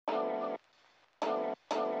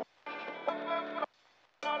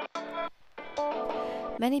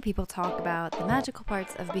Many people talk about the magical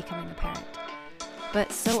parts of becoming a parent,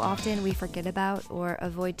 but so often we forget about or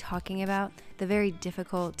avoid talking about the very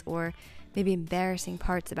difficult or maybe embarrassing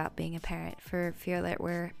parts about being a parent for fear that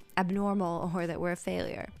we're abnormal or that we're a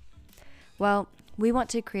failure. Well, we want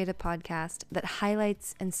to create a podcast that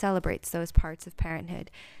highlights and celebrates those parts of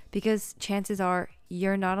parenthood because chances are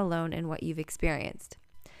you're not alone in what you've experienced.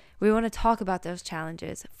 We want to talk about those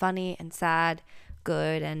challenges, funny and sad,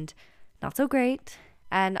 good and not so great,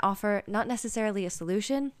 and offer not necessarily a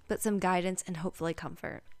solution, but some guidance and hopefully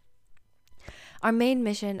comfort. Our main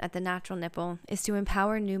mission at the Natural Nipple is to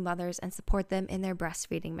empower new mothers and support them in their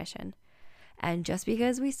breastfeeding mission. And just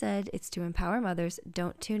because we said it's to empower mothers,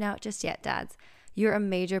 don't tune out just yet, dads. You're a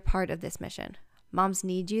major part of this mission. Moms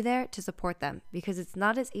need you there to support them because it's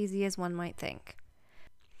not as easy as one might think.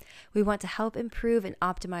 We want to help improve and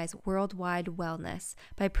optimize worldwide wellness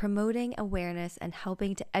by promoting awareness and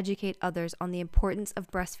helping to educate others on the importance of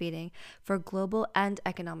breastfeeding for global and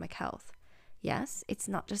economic health. Yes, it's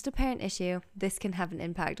not just a parent issue. This can have an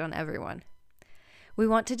impact on everyone. We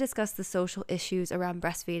want to discuss the social issues around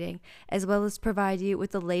breastfeeding, as well as provide you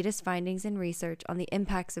with the latest findings and research on the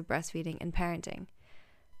impacts of breastfeeding and parenting.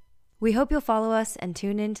 We hope you'll follow us and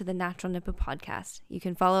tune in to the Natural Nipple podcast. You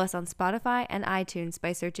can follow us on Spotify and iTunes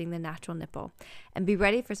by searching The Natural Nipple, and be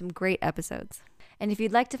ready for some great episodes. And if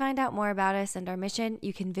you'd like to find out more about us and our mission,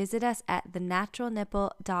 you can visit us at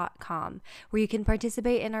thenaturalnipple.com, where you can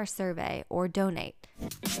participate in our survey or donate.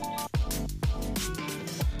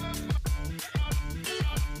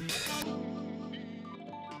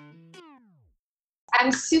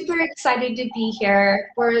 I'm super excited to be here.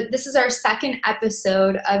 This is our second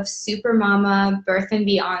episode of Supermama Birth and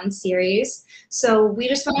Beyond series. So we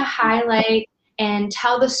just want to highlight and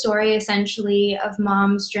tell the story essentially of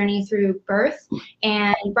mom's journey through birth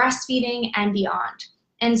and breastfeeding and beyond.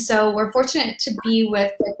 And so we're fortunate to be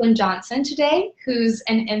with Brooklyn Johnson today, who's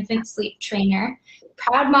an infant sleep trainer,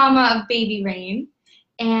 proud mama of baby Rain.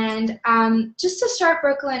 And just to start,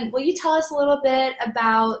 Brooklyn, will you tell us a little bit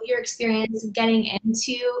about your experience getting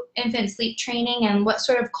into infant sleep training and what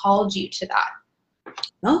sort of called you to that?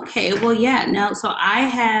 Okay, well, yeah, no, so I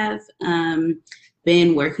have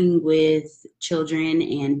been working with children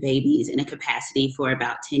and babies in a capacity for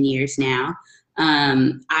about 10 years now.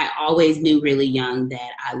 I always knew really young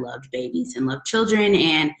that I loved babies and loved children.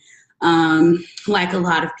 And like a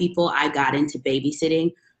lot of people, I got into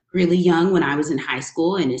babysitting really young when I was in high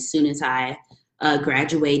school. And as soon as I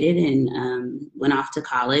graduated and went off to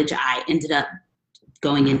college, I ended up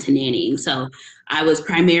going into nannying. So I was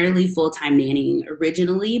primarily full-time nannying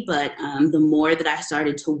originally, but the more that I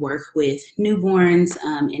started to work with newborns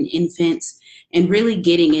and infants and really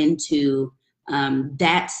getting into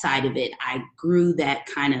that side of it, I grew that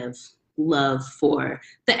kind of love for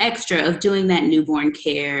the extra of doing that newborn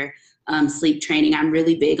care, sleep training. I'm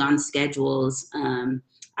really big on schedules.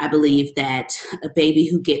 I believe that a baby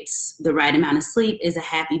who gets the right amount of sleep is a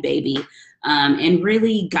happy baby, and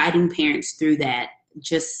really guiding parents through that.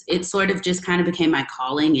 It sort of just kind of became my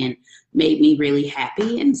calling and made me really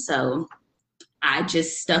happy. And so I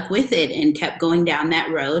just stuck with it and kept going down that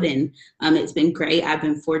road. And it's been great. I've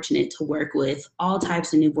been fortunate to work with all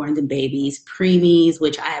types of newborns and babies, preemies,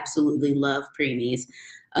 which I absolutely love preemies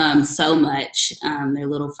so much. They're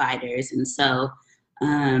little fighters. And so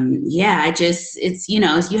it's,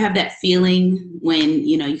 you have that feeling when,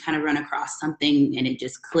 you kind of run across something and it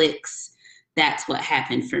just clicks. That's what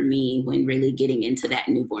happened for me when really getting into that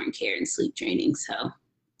newborn care and sleep training. So.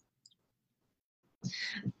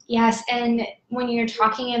 Yes, and when you're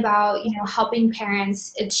talking about, helping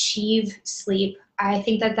parents achieve sleep, I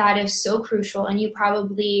think that is so crucial. And you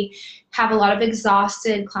probably have a lot of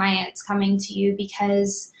exhausted clients coming to you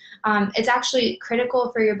because it's actually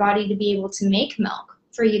critical for your body to be able to make milk,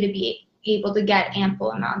 for you to be able to get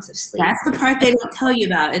ample amounts of sleep. That's the part they don't tell you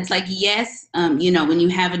about. It's like, yes, when you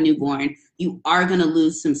have a newborn, you are going to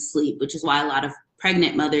lose some sleep, which is why a lot of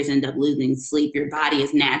pregnant mothers end up losing sleep. Your body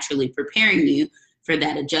is naturally preparing you for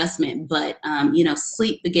that adjustment. But,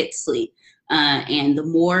 sleep begets sleep. And the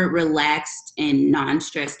more relaxed and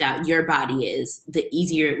non-stressed out your body is, the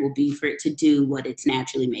easier it will be for it to do what it's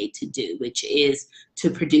naturally made to do, which is to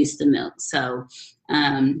produce the milk. So,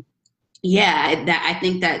 I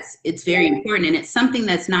think it's very important. And it's something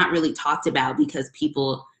that's not really talked about because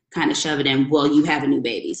people kind of shove it in, well, you have a new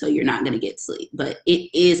baby, so you're not going to get sleep. But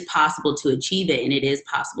it is possible to achieve it, and it is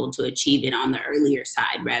possible to achieve it on the earlier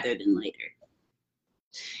side rather than later.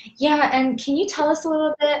 Yeah, and can you tell us a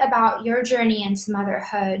little bit about your journey into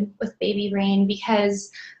motherhood with baby Rain?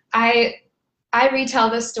 Because I retell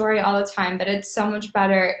this story all the time, but it's so much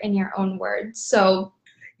better in your own words. So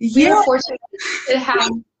We Yeah. were fortunate to have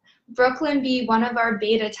Brooklyn be one of our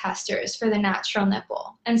beta testers for the natural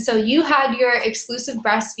nipple. And so you had your exclusive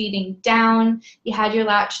breastfeeding down, you had your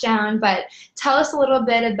latch down, but tell us a little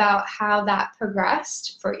bit about how that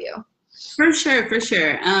progressed for you. For sure, for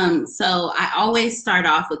sure. So I always start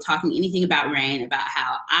off with talking anything about Rain, about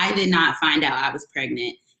how I did not find out I was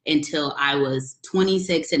pregnant until I was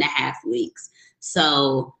 26 and a half weeks.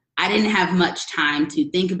 So I didn't have much time to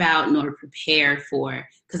think about nor prepare for,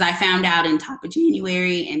 because I found out in top of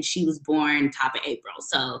January and she was born top of April.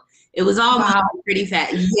 So it was all pretty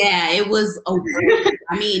fast. Yeah, it was a whirl.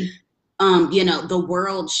 I mean, you know, the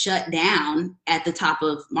world shut down at the top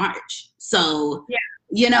of March. So yeah.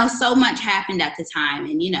 You know, so much happened at the time.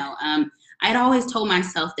 And, you know, I'd always told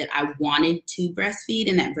myself that I wanted to breastfeed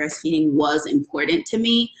and that breastfeeding was important to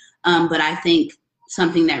me. But I think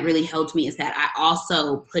something that really helped me is that I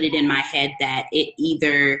also put it in my head that it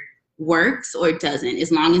either works or it doesn't.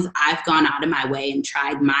 As long as I've gone out of my way and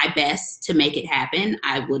tried my best to make it happen,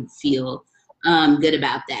 I would feel good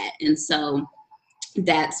about that. And so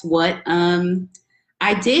that's what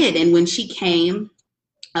I did. And when she came,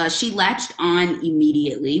 she latched on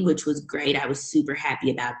immediately, which was great. I was super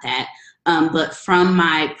happy about that. But from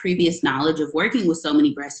my previous knowledge of working with so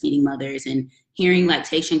many breastfeeding mothers and hearing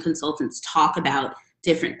lactation consultants talk about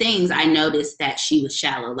different things, I noticed that she was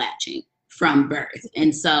shallow latching from birth.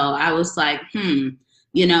 And so I was like, you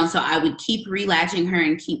know, so I would keep relatching her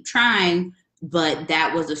and keep trying, but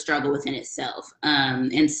that was a struggle within itself.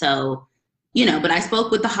 And so, you know, but I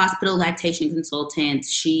spoke with the hospital lactation consultant.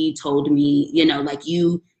 She told me, you know, like,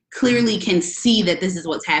 you clearly can see that this is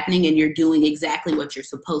what's happening and you're doing exactly what you're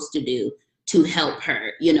supposed to do to help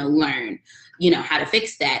her, you know, learn, you know, how to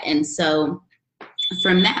fix that. And so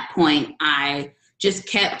from that point, I just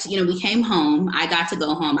kept, you know, we came home. I got to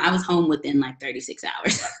go home. I was home within like 36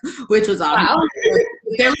 hours, which was awesome. Wow.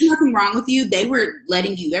 If there was nothing wrong with you, they were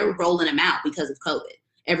rolling them out because of COVID.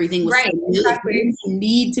 Everything was right. so new. Exactly. If you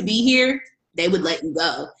need to be here, they would let you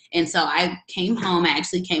go. And so I came home. I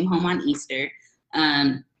actually came home on Easter.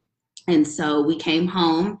 And so we came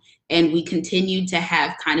home and we continued to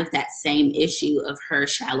have kind of that same issue of her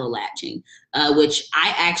shallow latching, which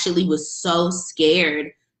I actually was so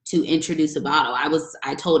scared to introduce a bottle.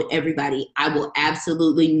 I told everybody, I will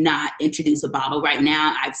absolutely not introduce a bottle right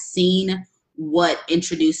now. I've seen what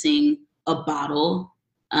introducing a bottle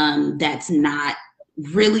that's not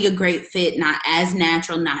really a great fit, not as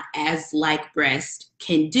natural, not as like breast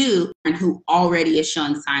can do, and who already is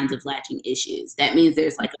showing signs of latching issues. That means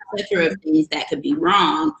there's like a plethora of things that could be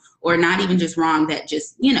wrong, or not even just wrong, that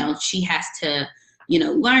just, you know, she has to, you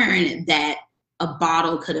know, learn that a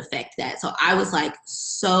bottle could affect that. So I was like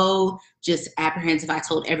so just apprehensive. I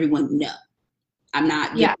told everyone, no, I'm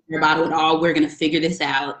not getting a bottle at all. We're going to figure this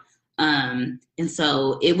out. And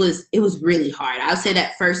so it was really hard. I would say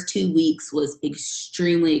that first 2 weeks was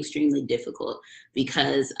extremely, extremely difficult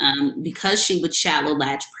because she would shallow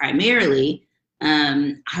latch primarily.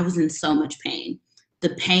 I was in so much pain. The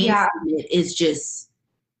pain from it is just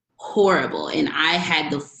horrible. And I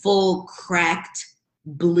had the full cracked,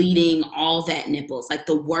 bleeding, all that nipples, like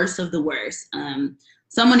the worst of the worst. A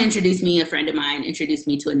friend of mine introduced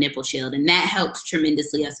me to a nipple shield, and that helped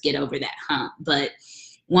tremendously us get over that hump. But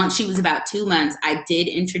once she was about 2 months, I did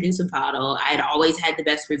introduce a bottle. I had always had the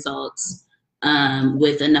best results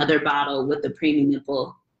with another bottle with the premium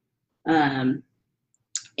nipple. And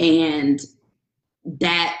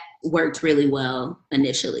that worked really well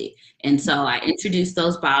initially. And so I introduced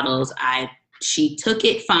those bottles. She took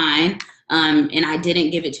it fine. And I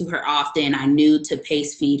didn't give it to her often. I knew to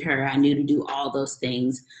pace feed her. I knew to do all those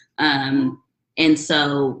things. And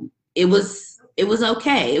so it was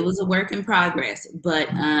okay. It was a work in progress. But,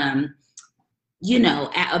 you know,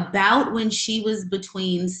 at about when she was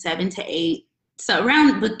between 7 to 8, so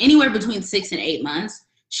anywhere between 6 and 8 months,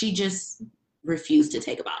 she just refused to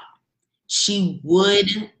take a bottle. She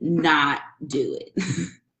would not do it.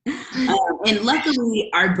 And luckily,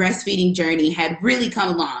 our breastfeeding journey had really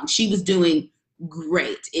come along. She was doing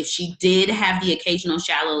great. If she did have the occasional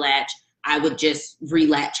shallow latch, I would just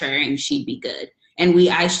relatch her and she'd be good. And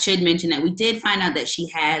I should mention that we did find out that she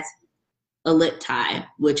has a lip tie,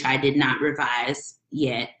 which I did not revise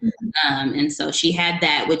yet. And so she had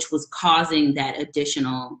that, which was causing that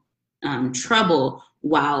additional trouble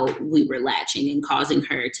while we were latching and causing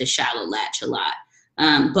her to shallow latch a lot.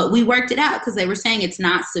 But we worked it out because they were saying it's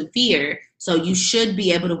not severe, so you should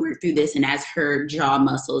be able to work through this. And as her jaw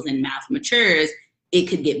muscles and mouth matures, it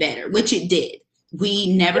could get better, which it did.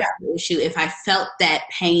 We never had an issue. If I felt that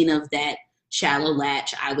pain of that shallow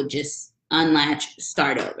latch, I would just unlatch,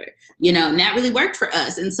 start over, and that really worked for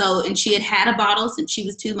us. And she had a bottle since she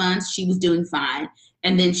was 2 months. She was doing fine.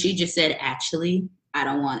 And then she just said, actually, I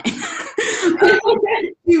don't want it.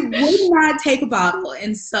 She would not take a bottle.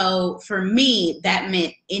 And so for me, that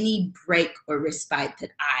meant any break or respite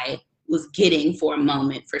that I was getting for a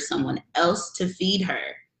moment for someone else to feed her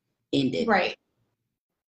ended. Right.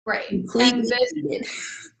 Completely ended.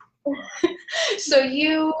 So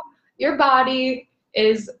your body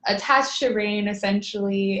is attached to Rain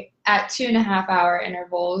essentially at 2.5 hour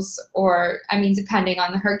intervals, or depending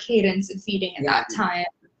on her cadence of feeding at that time.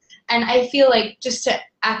 And I feel like, just to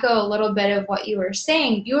echo a little bit of what you were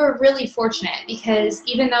saying, you were really fortunate, because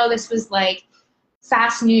even though this was like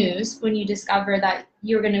fast news when you discover that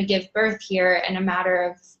you were going to give birth here in a matter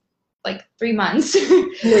of like 3 months, you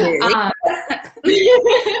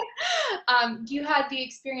had the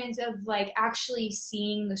experience of like actually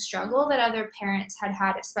seeing the struggle that other parents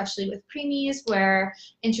had, especially with preemies, where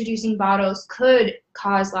introducing bottles could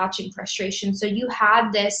cause latching frustration. So you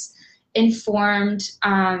had this informed,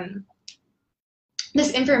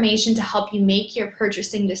 this information to help you make your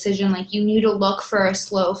purchasing decision. Like, you knew to look for a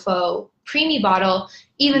slow flow preemie bottle,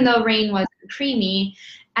 even though Rain wasn't preemie.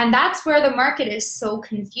 And that's where the market is so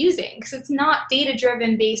confusing, because it's not data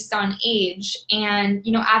driven based on age. And,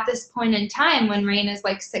 at this point in time, when Rain is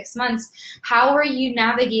like 6 months, how are you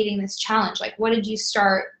navigating this challenge? Like, what did you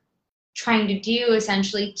start trying to do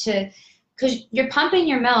essentially because you're pumping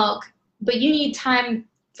your milk, but you need time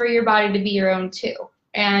for your body to be your own too,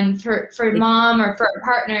 and for mom or for a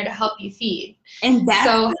partner to help you feed. And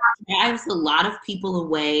that drives a lot of people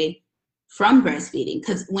away from breastfeeding,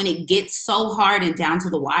 because when it gets so hard and down to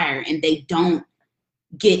the wire and they don't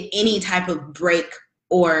get any type of break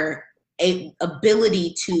or a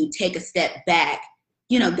ability to take a step back,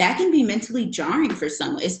 that can be mentally jarring for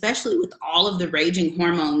someone, especially with all of the raging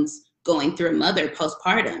hormones going through a mother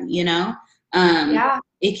postpartum.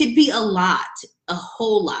 It could be a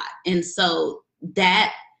whole lot. And so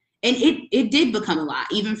it did become a lot,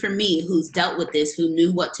 even for me, who's dealt with this, who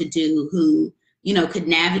knew what to do, who could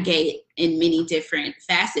navigate in many different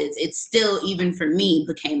facets. It still, even for me,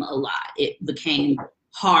 became a lot. It became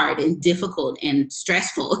hard and difficult and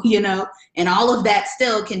stressful, and all of that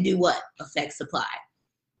still can do what? Affect supply.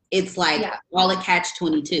 It's like all a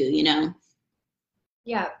catch-22,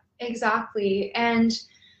 Yeah, exactly. And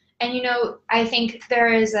I think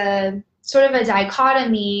there is a sort of a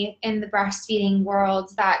dichotomy in the breastfeeding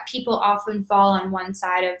world, that people often fall on one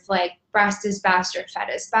side of like breast is best or fed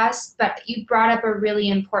is best. But you brought up a really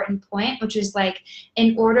important point, which is like,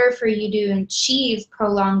 in order for you to achieve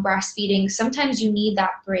prolonged breastfeeding, sometimes you need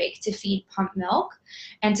that break to feed pump milk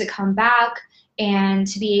and to come back and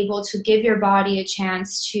to be able to give your body a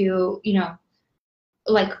chance to,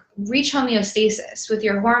 like, reach homeostasis with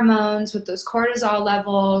your hormones, with those cortisol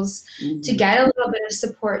levels, to get a little bit of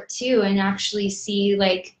support too, and actually see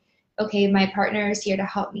like, okay, my partner is here to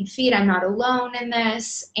help me feed. I'm not alone in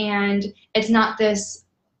this. And it's not this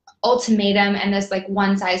ultimatum and this like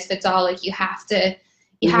one size fits all, like you have to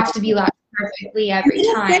be latched perfectly every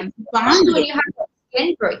time. Especially when you have a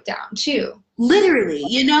skin breakdown too. Literally,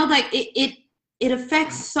 like it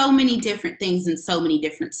affects so many different things and so many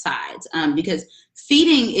different sides, because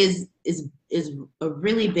feeding is a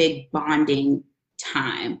really big bonding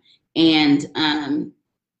time. And,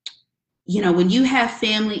 when you have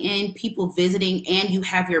family and people visiting and you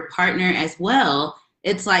have your partner as well,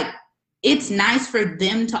 it's like, it's nice for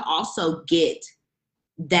them to also get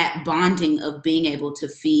that bonding of being able to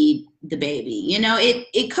feed the baby.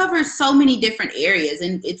 It covers so many different areas,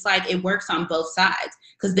 and it's like it works on both sides,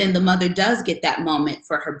 because then the mother does get that moment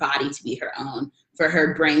for her body to be her own, for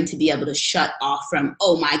her brain to be able to shut off from,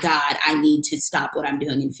 oh my God, I need to stop what I'm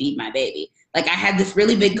doing and feed my baby. Like, I had this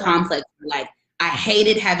really big complex, like, I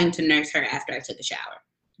hated having to nurse her after I took a shower.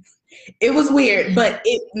 It was weird, but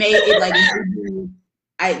it made it like,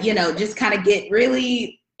 I, just kind of get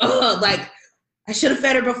really, like, I should have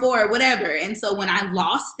fed her before, or whatever. And so when I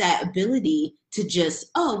lost that ability to just,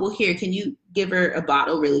 oh, well, here, can you give her a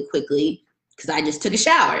bottle really quickly? Because I just took a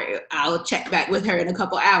shower. I'll check back with her in a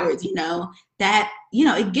couple hours, that,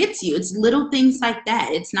 it gets you. It's little things like that.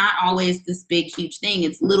 It's not always this big, huge thing.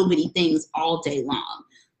 It's little bitty things all day long.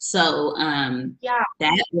 So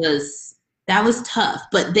that was tough.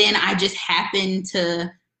 But then I just happened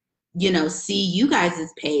to, see you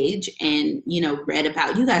guys' page and, read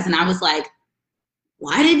about you guys. And I was like,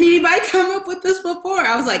 why didn't anybody come up with this before?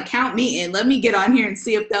 I was like, count me in. Let me get on here and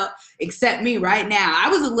see if they'll accept me right now. I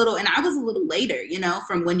was a little later,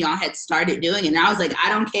 from when y'all had started doing it. And I was like, I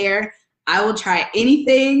don't care. I will try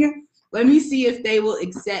anything. Let me see if they will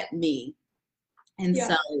accept me. And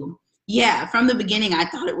so, Yeah, from the beginning, I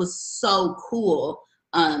thought it was so cool.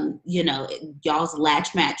 Y'all's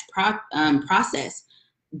latch match process.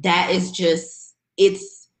 That is just,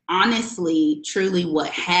 it's honestly, truly what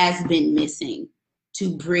has been missing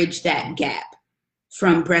to bridge that gap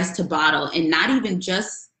from breast to bottle, and not even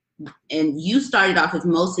just, and you started off with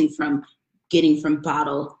mostly from getting from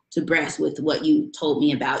bottle to breast with what you told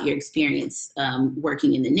me about your experience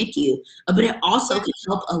working in the NICU, but it also can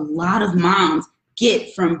help a lot of moms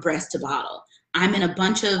get from breast to bottle. I'm in a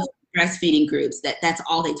bunch of breastfeeding groups that's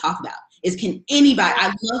all they talk about is, can anybody,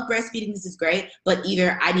 I love breastfeeding, this is great, but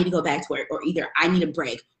either I need to go back to work, or either I need a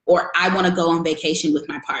break, or I want to go on vacation with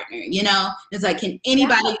my partner, It's like, can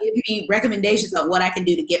anybody give me recommendations on what I can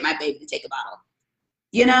do to get my baby to take a bottle?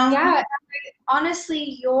 Yeah,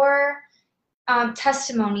 honestly, your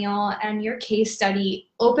testimonial and your case study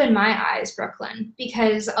opened my eyes, Brooklyn,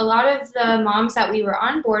 because a lot of the moms that we were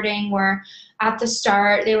onboarding were at the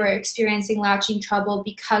start, they were experiencing latching trouble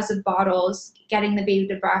because of bottles, getting the baby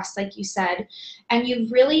to breast, like you said. And you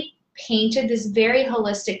really painted this very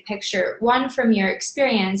holistic picture, one, from your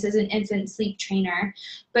experience as an infant sleep trainer,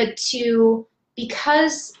 but two,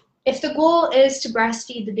 because if the goal is to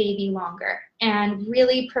breastfeed the baby longer and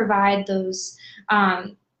really provide those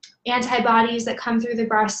antibodies that come through the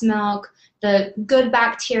breast milk, the good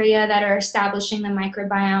bacteria that are establishing the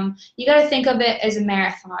microbiome, you got to think of it as a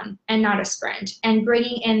marathon and not a sprint. And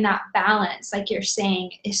bringing in that balance, like you're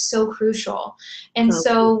saying, is so crucial. And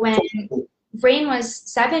so when Rain was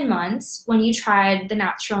 7 months, when you tried the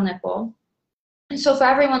natural nipple, and so for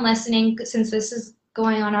everyone listening, since this is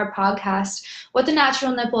going on our podcast, what the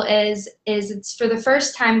natural nipple is it's for the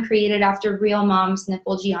first time created after real mom's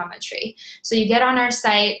nipple geometry. So you get on our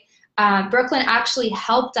site. Brooklyn actually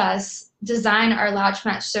helped us design our latch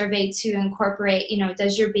match survey to incorporate,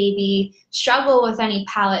 does your baby struggle with any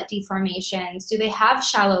palate deformations? Do they have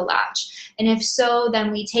shallow latch? And if so,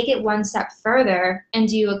 then we take it one step further and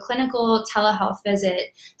do a clinical telehealth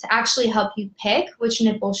visit to actually help you pick which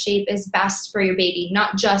nipple shape is best for your baby,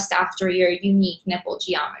 not just after your unique nipple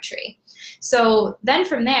geometry. So then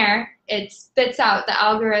from there, it spits out the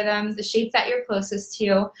algorithm, the shape that you're closest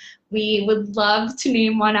to. We would love to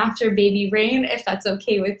name one after baby Rain, if that's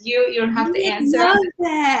okay with you. You don't have to answer. I love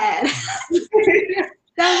that.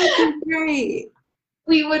 That would be great.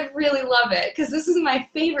 We would really love it, because this is my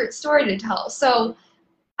favorite story to tell. So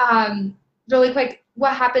really quick,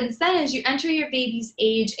 what happens then is you enter your baby's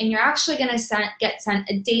age, and you're actually going to get sent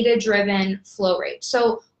a data-driven flow rate.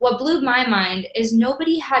 So what blew my mind is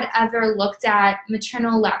nobody had ever looked at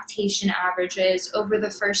maternal lactation averages over the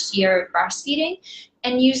first year of breastfeeding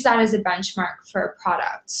and used that as a benchmark for a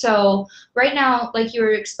product. So right now, like you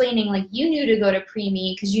were explaining, like you knew to go to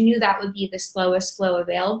preemie because you knew that would be the slowest flow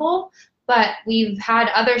available. But we've had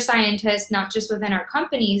other scientists, not just within our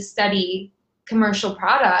company, study commercial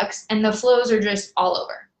products, and the flows are just all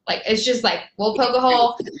over. Like, it's just like, we'll poke a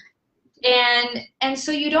hole. And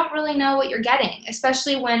so you don't really know what you're getting,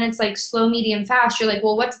 especially when it's like slow, medium, fast. You're like,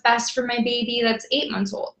 well, what's best for my baby that's 8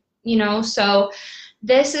 months old? So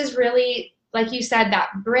this is really, like you said,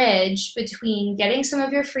 that bridge between getting some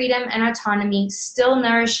of your freedom and autonomy, still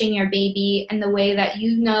nourishing your baby in the way that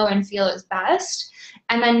you know and feel is best,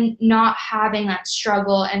 and then not having that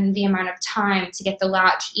struggle and the amount of time to get the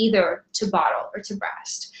latch either to bottle or to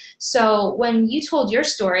breast. So when you told your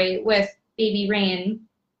story with baby Rain,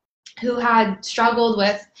 who had struggled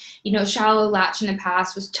with, shallow latch in the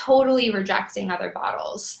past, was totally rejecting other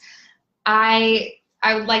bottles, I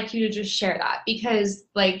would like you to just share that, because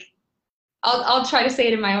like, I'll try to say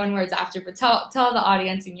it in my own words after, but tell the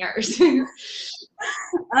audience in yours.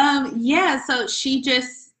 Yeah, so she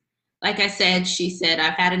just, like I said, she said,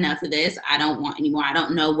 I've had enough of this. I don't want anymore. I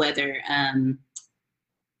don't know whether, and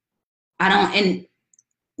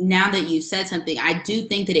now that you said something, I do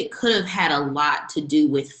think that it could have had a lot to do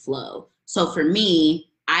with flow. So for me,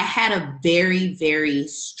 I had a very, very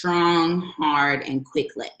strong, hard, and quick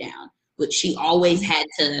letdown, which she always had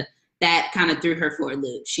to, that kind of threw her for a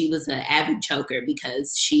loop. She was an avid choker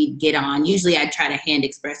because she'd get on. Usually I'd try to hand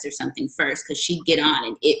express or something first, because she'd get on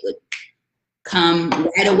and it would come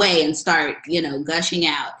right away and start, gushing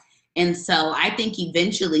out. And so I think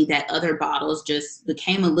eventually that other bottles just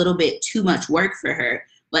became a little bit too much work for her.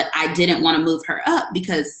 But I didn't want to move her up,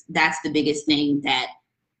 because that's the biggest thing that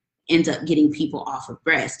ends up getting people off of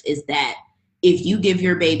breast, is that if you give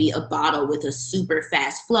your baby a bottle with a super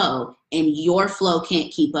fast flow and your flow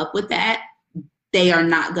can't keep up with that, they are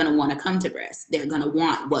not going to want to come to breast. They're going to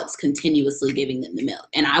want what's continuously giving them the milk.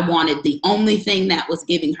 And I wanted the only thing that was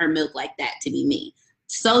giving her milk like that to be me,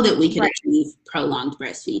 so that we could achieve prolonged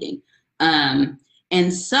breastfeeding.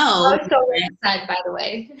 And so That was so well said, by the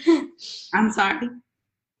way. I'm sorry.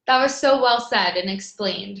 That was so well said and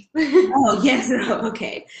explained. Oh, yes.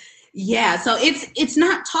 Okay. Yeah. So it's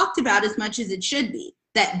not talked about as much as it should be.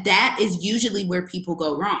 That is usually where people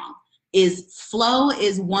go wrong. Is flow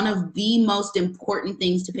is one of the most important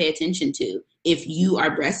things to pay attention to if you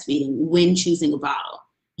are breastfeeding when choosing a bottle.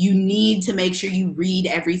 You need to make sure you read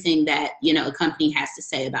everything that, a company has to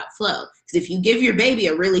say about flow. Because if you give your baby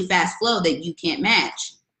a really fast flow that you can't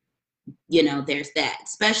match, there's that,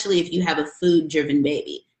 especially if you have a food-driven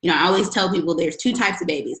baby. I always tell people there's two types of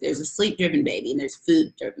babies. There's a sleep-driven baby and there's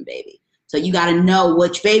food-driven baby. So you got to know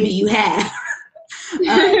which baby you have.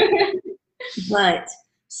 But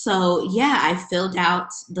so, yeah, I filled out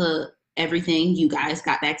everything. You guys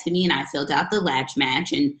got back to me and I filled out the latch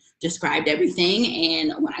match and described everything.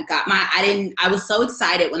 And when I got I was so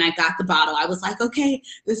excited when I got the bottle. I was like, okay,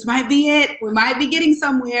 this might be it. We might be getting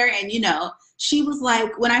somewhere. And, she was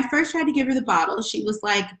like, when I first tried to give her the bottle, she was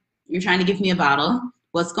like, you're trying to give me a bottle.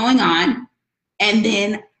 What's going on? And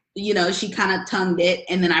then, she kind of tongued it.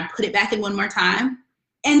 And then I put it back in one more time.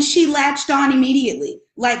 And she latched on immediately.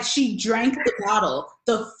 Like she drank the bottle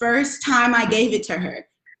the first time I gave it to her.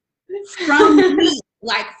 From me,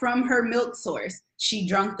 like from her milk source, she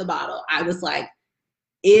drank the bottle. I was like,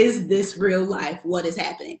 is this real life? What is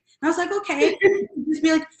happening? And I was like, okay, just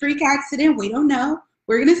be like a freak accident. We don't know.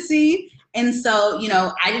 We're going to see. And so,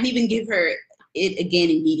 I didn't even give her it again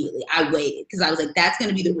immediately. I waited because I was like, that's going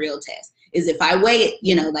to be the real test. Is if I wait,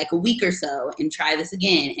 like a week or so and try this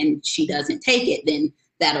again and she doesn't take it, then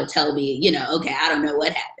that'll tell me, okay, I don't know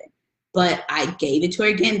what happened. But I gave it to her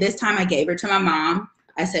again. This time I gave her to my mom.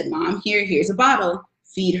 I said, Mom, here's a bottle.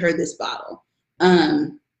 Feed her this bottle.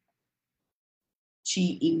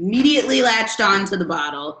 She immediately latched on to the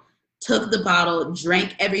bottle, took the bottle,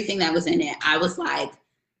 drank everything that was in it. I was like,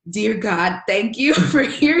 dear God, thank you for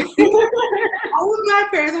hearing all of my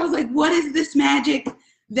prayers. I was like, what is this magic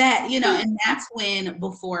that, and that's when,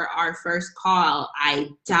 before our first call, I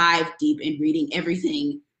dived deep in reading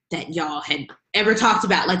everything that y'all had ever talked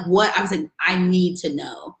about. Like what, I was like, I need to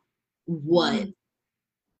know what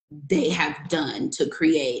they have done to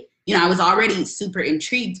create. I was already super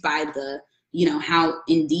intrigued by the, how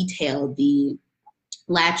in detail the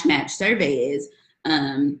latch match survey is.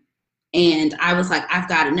 And I was like, I've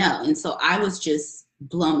got to know. And so I was just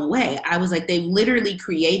blown away. I was like, they've literally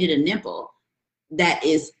created a nipple that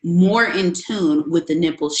is more in tune with the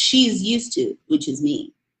nipple she's used to, which is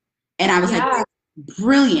me. And I was like, that's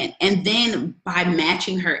brilliant. And then by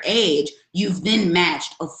matching her age, you've then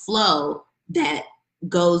matched a flow that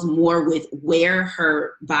goes more with where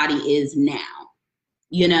her body is now,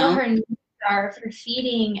 What her needs are for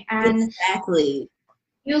feeding. And exactly.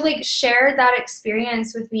 You shared that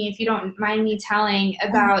experience with me, if you don't mind me telling,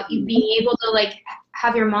 about you being able to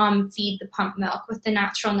have your mom feed the pump milk with the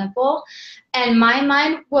natural nipple. And my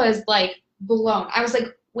mind was blown. I was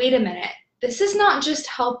like, wait a minute, this is not just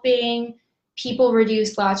helping people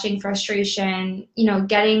reduce latching frustration,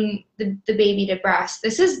 getting the baby to breast.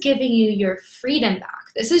 This is giving you your freedom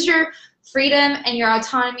back. This is your freedom and your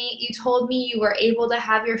autonomy. You told me you were able to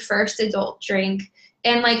have your first adult drink.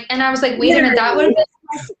 And I was like, wait a minute, that would have been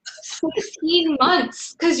 16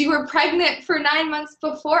 months because you were pregnant for 9 months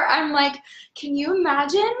before. I'm like, can you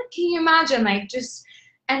imagine?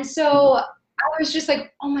 And so I was just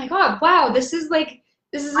like, oh my God, wow, this is I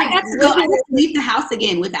got to leave the house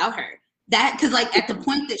again without her. That, because at the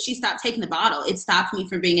point that she stopped taking the bottle, it stopped me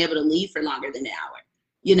from being able to leave for longer than an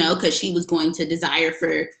hour, because she was going to desire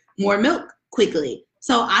for more milk quickly.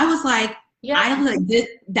 So I was like,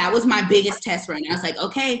 that was my biggest test run. I was like,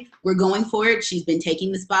 okay, we're going for it. She's been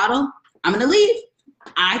taking this bottle. I'm going to leave.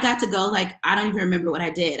 I got to go, I don't even remember what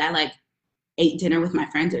I did. I ate dinner with my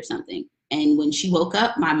friends or something. And when she woke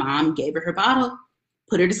up, my mom gave her bottle,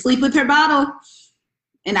 put her to sleep with her bottle.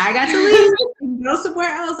 And I got to leave and go somewhere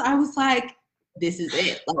else. I was like, this is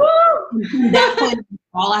it. From that point,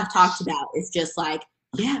 all I've talked about is just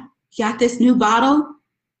you got this new bottle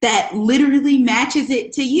that literally matches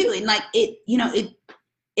it to you. And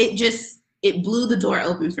it blew the door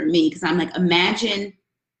open for me, because I'm like, imagine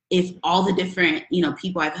if all the different,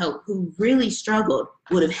 people I've helped who really struggled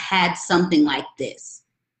would have had something like this.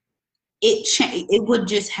 It would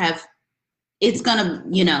just have, it's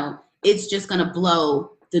just gonna blow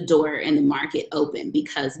the door in the market open,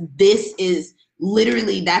 because this is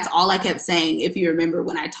literally, that's all I kept saying. If you remember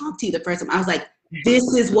when I talked to you the first time, I was like, this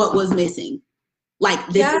is what was missing.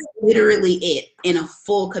 This is literally it in a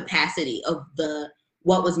full capacity of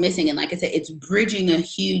what was missing. And like I said, it's bridging a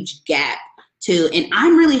huge gap and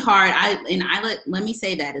I'm really hard. Let me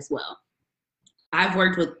say that as well. I've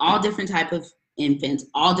worked with all different type of infants,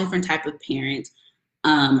 all different type of parents.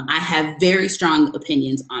 I have very strong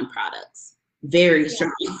opinions on products, very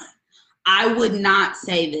strong. I would not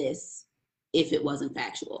say this if it wasn't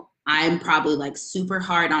factual. I'm probably like super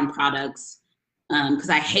hard on products because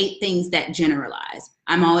I hate things that generalize.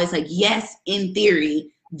 I'm always like, yes, in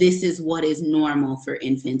theory, this is what is normal for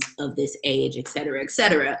infants of this age, et cetera, et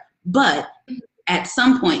cetera. But at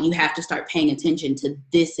some point, you have to start paying attention to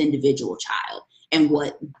this individual child and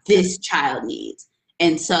what this child needs.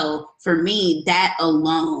 And so for me, that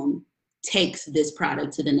alone takes this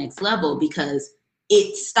product to the next level because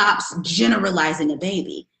it stops generalizing a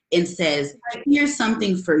baby and says, here's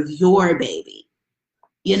something for your baby,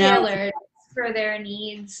 you know? Tailored for their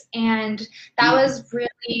needs. And that was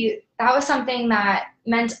something that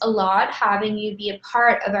meant a lot, having you be a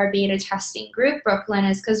part of our beta testing group, Brooklyn,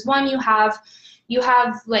 is because one, you have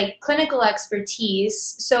like clinical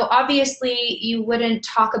expertise. So obviously you wouldn't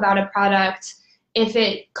talk about a product if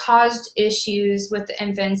it caused issues with the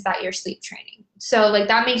infants that you're sleep training. So like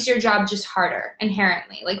that makes your job just harder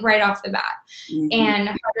inherently, like right off the bat, and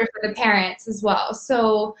harder for the parents as well.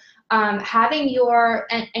 So having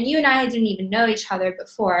and you and I didn't even know each other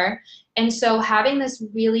before. And so having this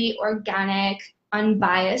really organic,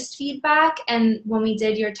 unbiased feedback, and when we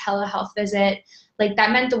did your telehealth visit, like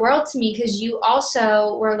that meant the world to me because you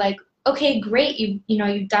also were like, okay, great,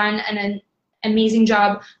 you've done an amazing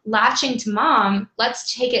job latching to mom.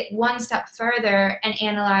 Let's take it one step further and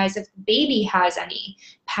analyze if the baby has any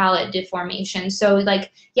palate deformation. So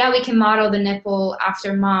like, yeah, we can model the nipple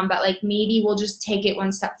after mom, but like maybe we'll just take it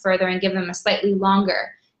one step further and give them a slightly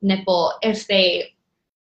longer nipple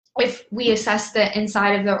if we assess the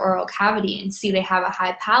inside of their oral cavity and see they have a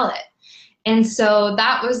high palate. And so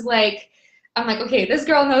that was like, I'm like, okay, this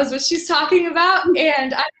girl knows what she's talking about.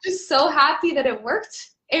 And I'm just so happy that it worked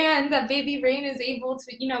and that baby Rain is able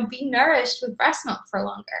to, be nourished with breast milk for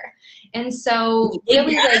longer. And so it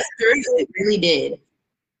really did.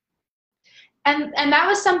 And that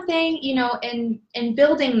was something, in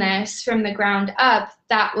building this from the ground up,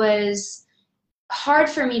 that was hard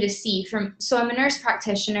for me to see. So I'm a nurse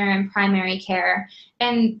practitioner in primary care,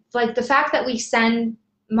 and like the fact that we send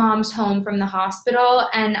moms home from the hospital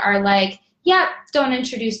and are like, yeah, don't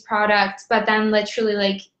introduce products, but then literally,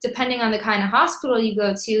 like, depending on the kind of hospital you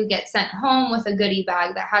go to, get sent home with a goodie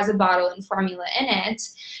bag that has a bottle and formula in it.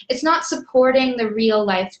 It's not supporting the real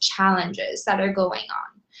life challenges that are going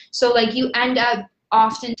on. So like you end up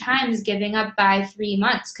oftentimes giving up by 3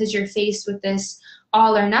 months because you're faced with this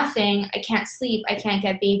all or nothing. I can't sleep. I can't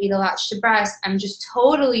get baby to latch to breast. I'm just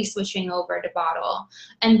totally switching over to bottle,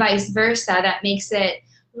 and vice versa. That makes it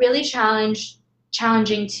really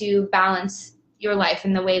challenging to balance your life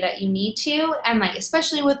in the way that you need to. And like,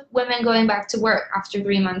 especially with women going back to work after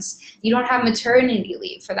 3 months, you don't have maternity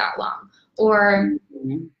leave for that long, or,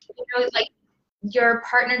 like your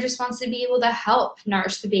partner just wants to be able to help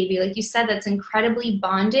nourish the baby. Like you said, that's incredibly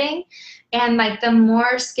bonding. And like the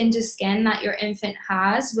more skin to skin that your infant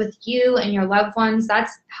has with you and your loved ones,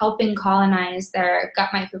 that's helping colonize their gut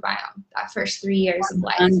microbiome that first 3 years of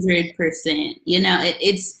life. 100%.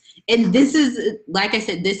 And this is, like I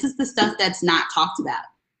said, this is the stuff that's not talked about.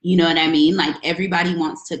 You know what I mean? Like everybody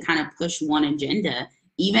wants to kind of push one agenda,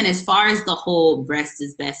 even as far as the whole breast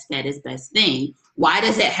is best, fed is best thing. Why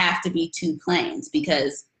does it have to be two planes?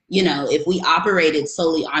 Because, if we operated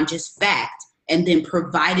solely on just fact and then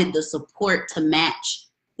provided the support to match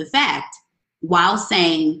the fact while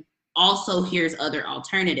saying also here's other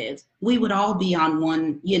alternatives, we would all be on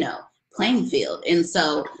one, playing field. And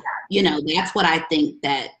so, that's what I think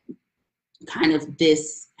that kind of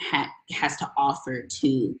this has to offer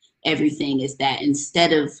to everything, is that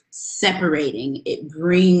instead of separating, it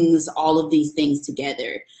brings all of these things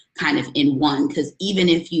together kind of in one. Because even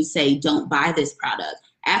if you say don't buy this product,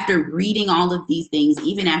 after reading all of these things,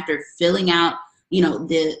 even after filling out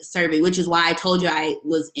the survey, which is why I told you I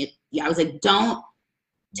was like, don't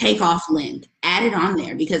take off Lind, add it on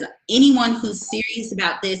there, because anyone who's serious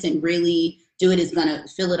about this and really do it is going to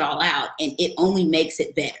fill it all out, and it only makes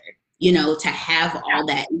it better, to have all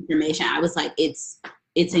that information. I was like, it's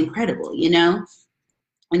incredible,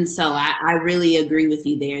 And so I really agree with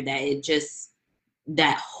you there that it just,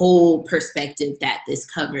 that whole perspective that this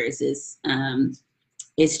covers is,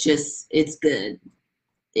 it's good.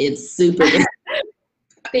 It's super good.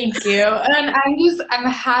 Thank you. And I'm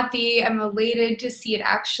happy, I'm elated to see it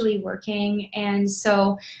actually working. And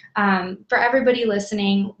so for everybody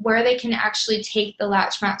listening, where they can actually take the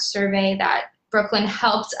Latch Match survey that Brooklyn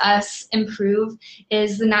helped us improve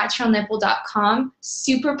is thenaturalnipple.com.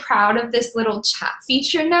 Super proud of this little chat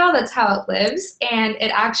feature now. That's how it lives. And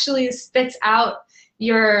it actually spits out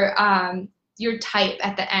your your type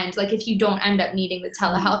at the end, like if you don't end up needing the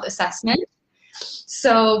telehealth assessment.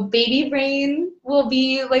 So Baby Brain will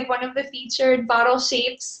be like one of the featured bottle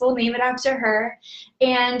shapes. We'll name it after her.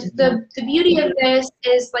 And the beauty of this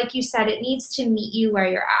is, like you said, it needs to meet you where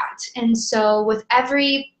you're at. And so with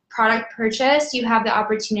every product purchase, you have the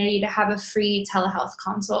opportunity to have a free telehealth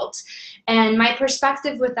consult. And my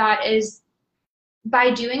perspective with that is,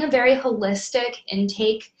 by doing a very holistic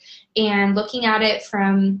intake and looking at it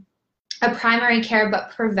from a primary care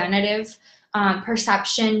but preventative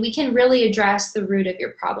perception, we can really address the root of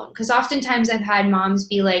your problem. Because oftentimes I've had moms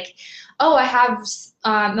be like, oh, I have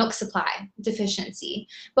milk supply deficiency.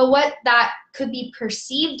 But what that could be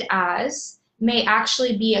perceived as may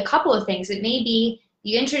actually be a couple of things. It may be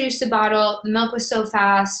you introduced the bottle, the milk was so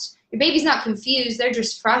fast, your baby's not confused, they're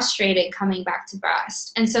just frustrated coming back to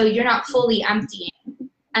breast. And so you're not fully emptying.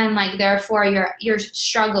 And like therefore you're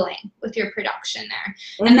struggling with your production there.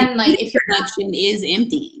 And then like if your production is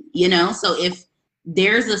emptying, you know, so if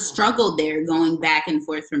there's a struggle there going back and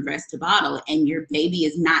forth from breast to bottle and your baby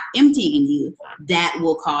is not emptying you, that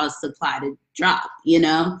will cause supply to drop, you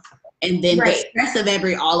know. And then the stress of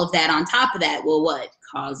all of that on top of that will what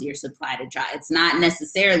cause your supply to drop. It's not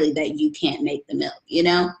necessarily that you can't make the milk, you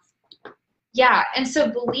know. Yeah, and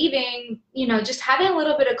so believing, you know, just having a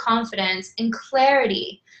little bit of confidence and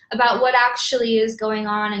clarity about what actually is going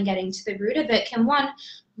on and getting to the root of it can, one,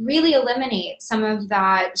 really eliminate some of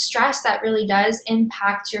that stress that really does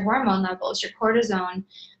impact your hormone levels, your cortisol,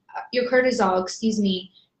 excuse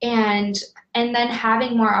me, and then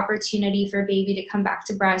having more opportunity for baby to come back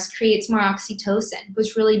to breast creates more oxytocin,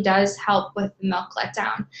 which really does help with the milk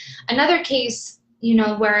letdown. Another case, you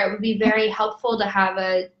know, where it would be very helpful to have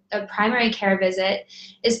a primary care visit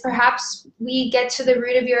is perhaps we get to the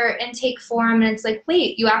root of your intake form and it's like,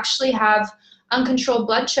 wait, you actually have uncontrolled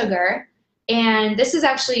blood sugar, and this is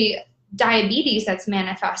actually diabetes that's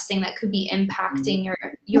manifesting that could be impacting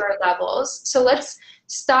your levels. So let's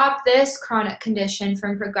stop this chronic condition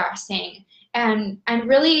from progressing and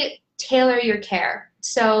really tailor your care.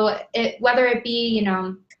 So whether it be, you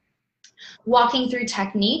know, walking through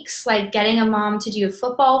techniques like getting a mom to do a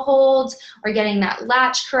football hold or getting that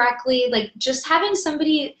latch correctly, like just having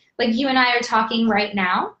somebody like you and I are talking right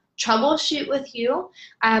now troubleshoot with you.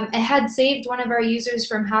 It had saved one of our users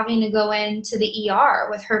from having to go into the ER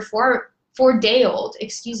with her four-day-old,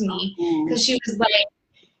 excuse me, because she was like,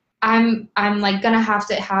 I'm like gonna have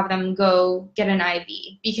to have them go get an IV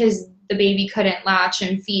because the baby couldn't latch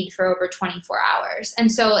and feed for over 24 hours.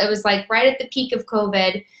 And so it was like right at the peak of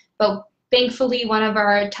COVID, but thankfully one of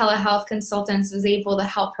our telehealth consultants was able to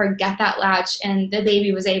help her get that latch and the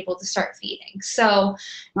baby was able to start feeding. So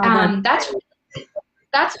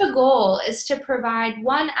that's the goal, is to provide,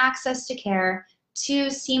 one, access to care, two,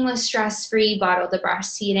 seamless, stress-free bottle to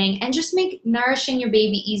breastfeeding, and just make nourishing your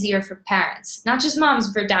baby easier for parents, not just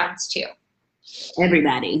moms, for dads too.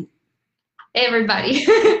 Everybody.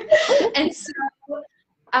 And so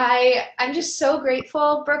I'm just so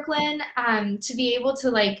grateful, Brooklyn, to be able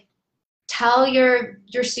to like tell your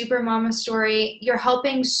Supermama story. You're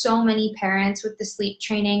helping so many parents with the sleep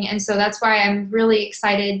training, and so that's why I'm really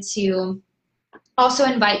excited to also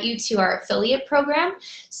invite you to our affiliate program.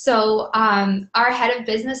 So our head of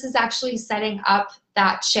business is actually setting up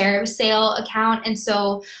that share sale account. And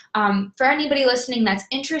so for anybody listening that's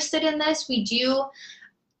interested in this, we do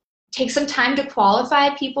take some time to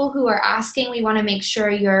qualify people who are asking. We want to make sure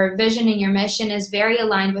your vision and your mission is very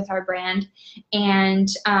aligned with our brand. And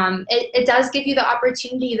it does give you the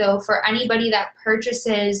opportunity, though, for anybody that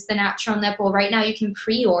purchases the Natural Nipple. Right now you can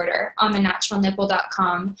pre-order on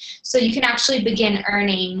thenaturalnipple.com. So you can actually begin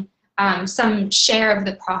earning some share of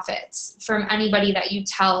the profits from anybody that you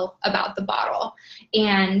tell about the bottle.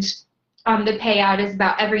 And the payout is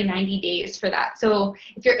about every 90 days for that. So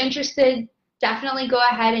if you're interested, definitely go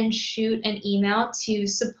ahead and shoot an email to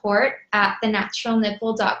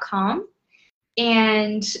support@thenaturalnipple.com.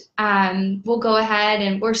 And we'll go ahead,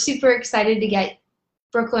 and we're super excited to get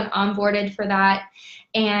Brooklyn onboarded for that.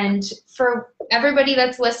 And for everybody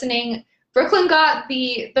that's listening, Brooklyn got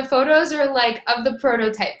the photos are like of the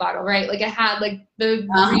prototype bottle, right? Like it had like the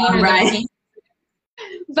green or right. the pink.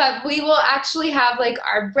 But we will actually have like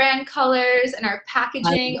our brand colors and our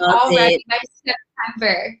packaging all ready by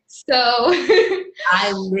September. So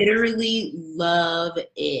I literally love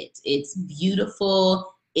it. It's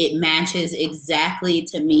beautiful. It matches exactly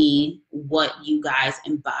to me what you guys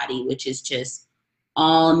embody, which is just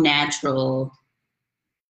all natural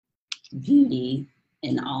beauty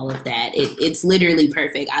and all of that. It's literally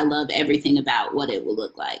perfect. I love everything about what it will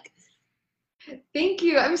look like. Thank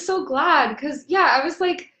you. I'm so glad, because yeah, I was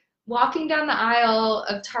like, walking down the aisle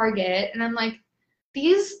of Target, and I'm like,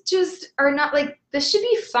 these just are not like, this should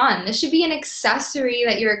be fun. This should be an accessory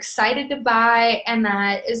that you're excited to buy, and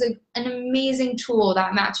that is an amazing tool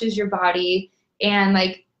that matches your body and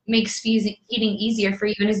like makes eating easier for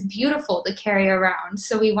you and is beautiful to carry around.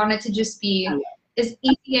 So we wanted to just be as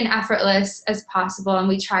easy and effortless as possible, and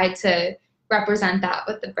we tried to represent that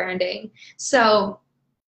with the branding. So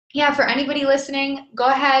yeah, for anybody listening, go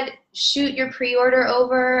ahead, shoot your pre-order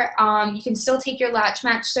over. You can still take your latch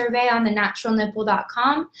match survey on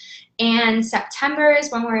thenaturalnipple.com. And September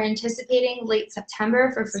is when we're anticipating, late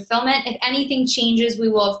September, for fulfillment. If anything changes, we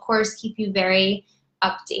will, of course, keep you very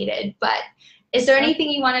updated. But is there anything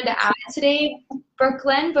you wanted to add today,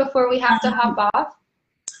 Brooklyn, before we have to hop off?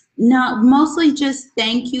 No, mostly just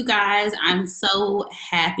thank you guys. I'm so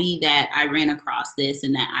happy that I ran across this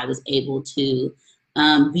and that I was able to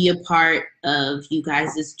be a part of you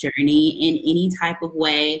guys' journey in any type of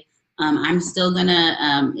way. I'm still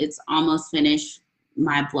gonna, it's almost finished,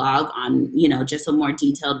 my blog on, just a more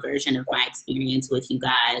detailed version of my experience with you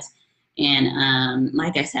guys. And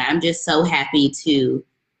like I said, I'm just so happy to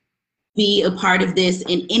be a part of this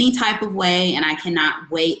in any type of way, and I cannot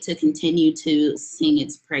wait to continue to sing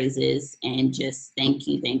its praises. And just thank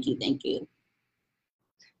you, thank you, thank you.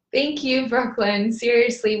 Thank you, Brooklyn.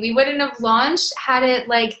 Seriously, we wouldn't have launched had it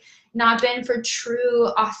not been for true,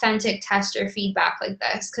 authentic tester feedback like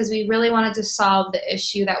this, because we really wanted to solve the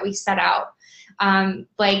issue that we set out.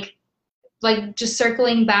 Just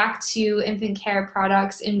circling back to infant care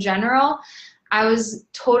products in general, I was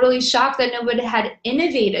totally shocked that nobody had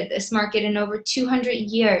innovated this market in over 200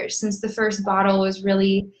 years since the first bottle was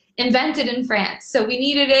really invented in France. So we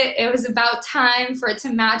needed it. It was about time for it to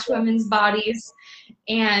match women's bodies.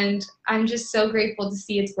 And I'm just so grateful to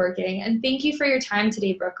see it's working. And thank you for your time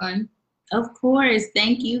today, Brooklyn. Of course.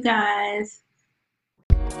 Thank you, guys.